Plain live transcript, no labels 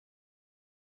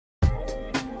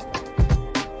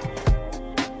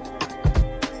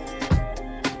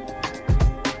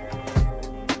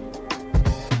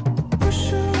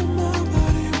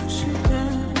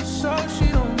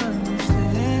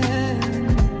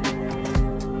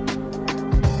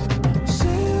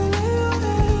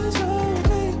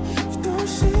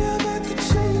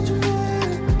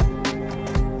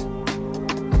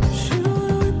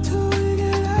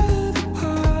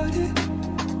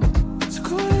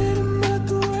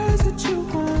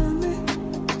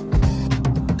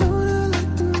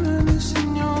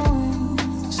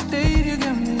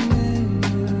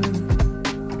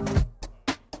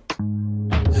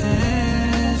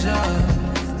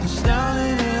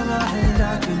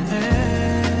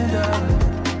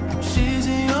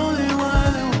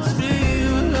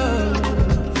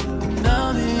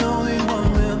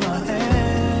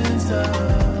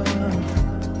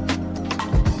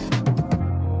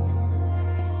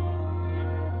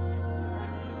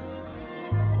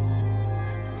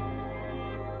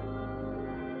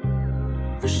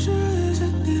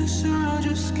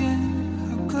your skin.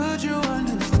 How could you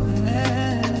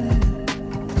understand?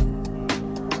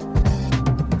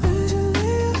 When you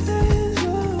lay your hands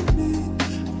on me,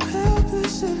 I'm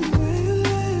helpless everywhere you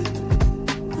lay.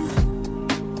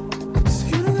 So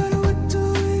you don't gotta wait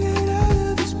till we get out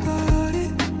of this party.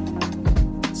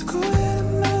 So go ahead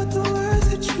and mouth the words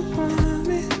that you want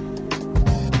me.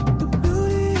 The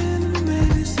beauty and the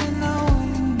madness in our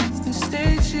wings, the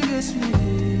state she gets me in.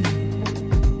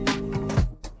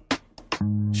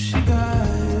 She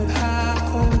got high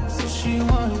hopes that she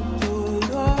wanna do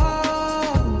it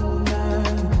all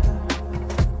night.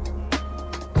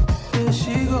 There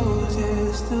she goes,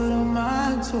 yeah, stood on my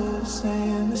toes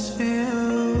saying